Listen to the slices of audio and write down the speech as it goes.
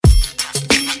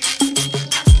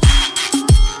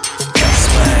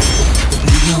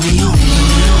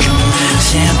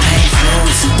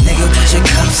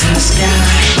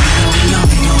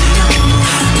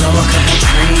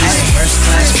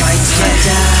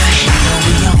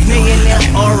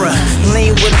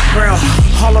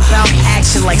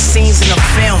like scenes in a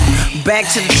film. Back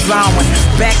to the drawing,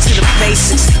 back to the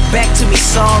basics, back to me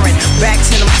soaring, back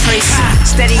to them traces.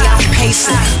 Steady I'm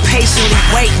pacing, patiently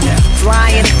waiting,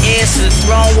 fly in the air to the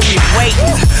throne with me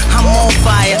waiting. I'm on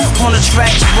fire, on the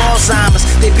track of Alzheimer's.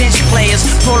 They bench players,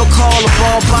 protocol the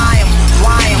ball by 'em.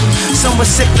 Why 'em? Someone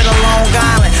sipping on Long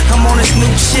Island. I'm on this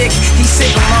new chick, he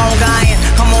sitting Long Island.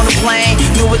 I'm on a plane,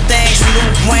 newer things,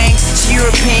 new wings. She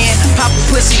European, pop a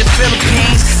pussy to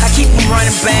Philippines. I keep them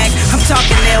running back, I'm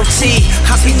talking LT.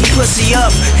 I beat the pussy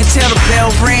up until the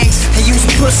bell rings. And use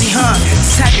the pussy, huh?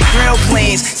 This type of grill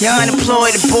cleans. You're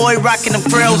unemployed, a boy rocking them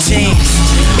grill jeans.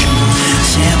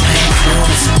 Champagne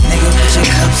flows, nigga, put your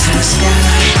cups in the sky.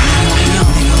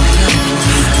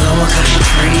 Blow a couple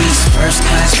trees, first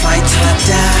class flight till I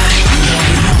die.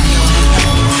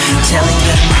 Telling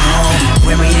them home,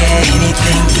 with me there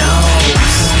anything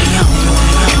goes.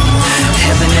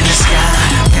 Heaven in the sky,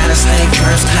 gotta stay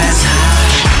first class high.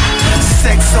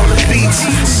 Sex on the beach,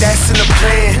 that's in the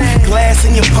plan. Glass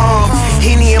in your palm,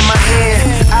 Henny in my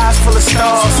hand. Eyes full of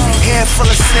stars, hair full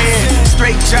of sand.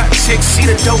 Straight drop chick, she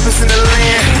the dopest in the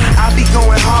land. I be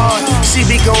going hard, she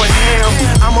be going ham.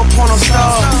 I'm a porno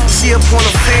star, she a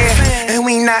porno fan. And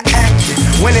we not acting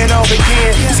when it all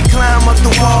began. She climb up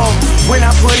the wall when I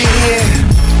put it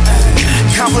in.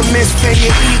 Compliments pay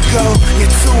your ego.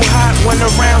 You're too hot when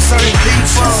around certain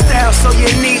people. Style so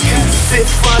unique, fit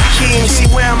for a king. She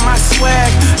wearing my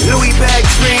swag, Louis bag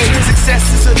dream. Success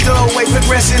is a doorway,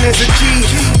 progression is a key.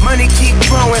 Money keep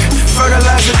growing,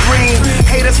 fertilizer green.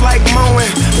 Haters like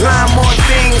mowing, line more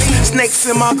things. Snakes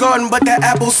in my garden, but the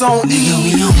apples on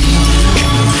E.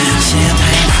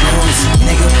 Champagne flows,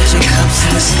 nigga, put your cups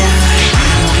in the sky.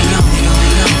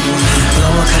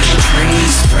 Blow a couple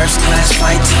trees, first class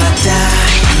flight till I die.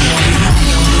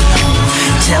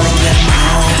 Telling them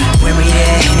home, with me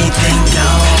there anything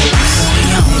goes.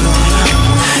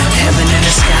 Heaven in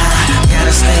the sky,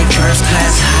 gotta stay first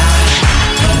class high.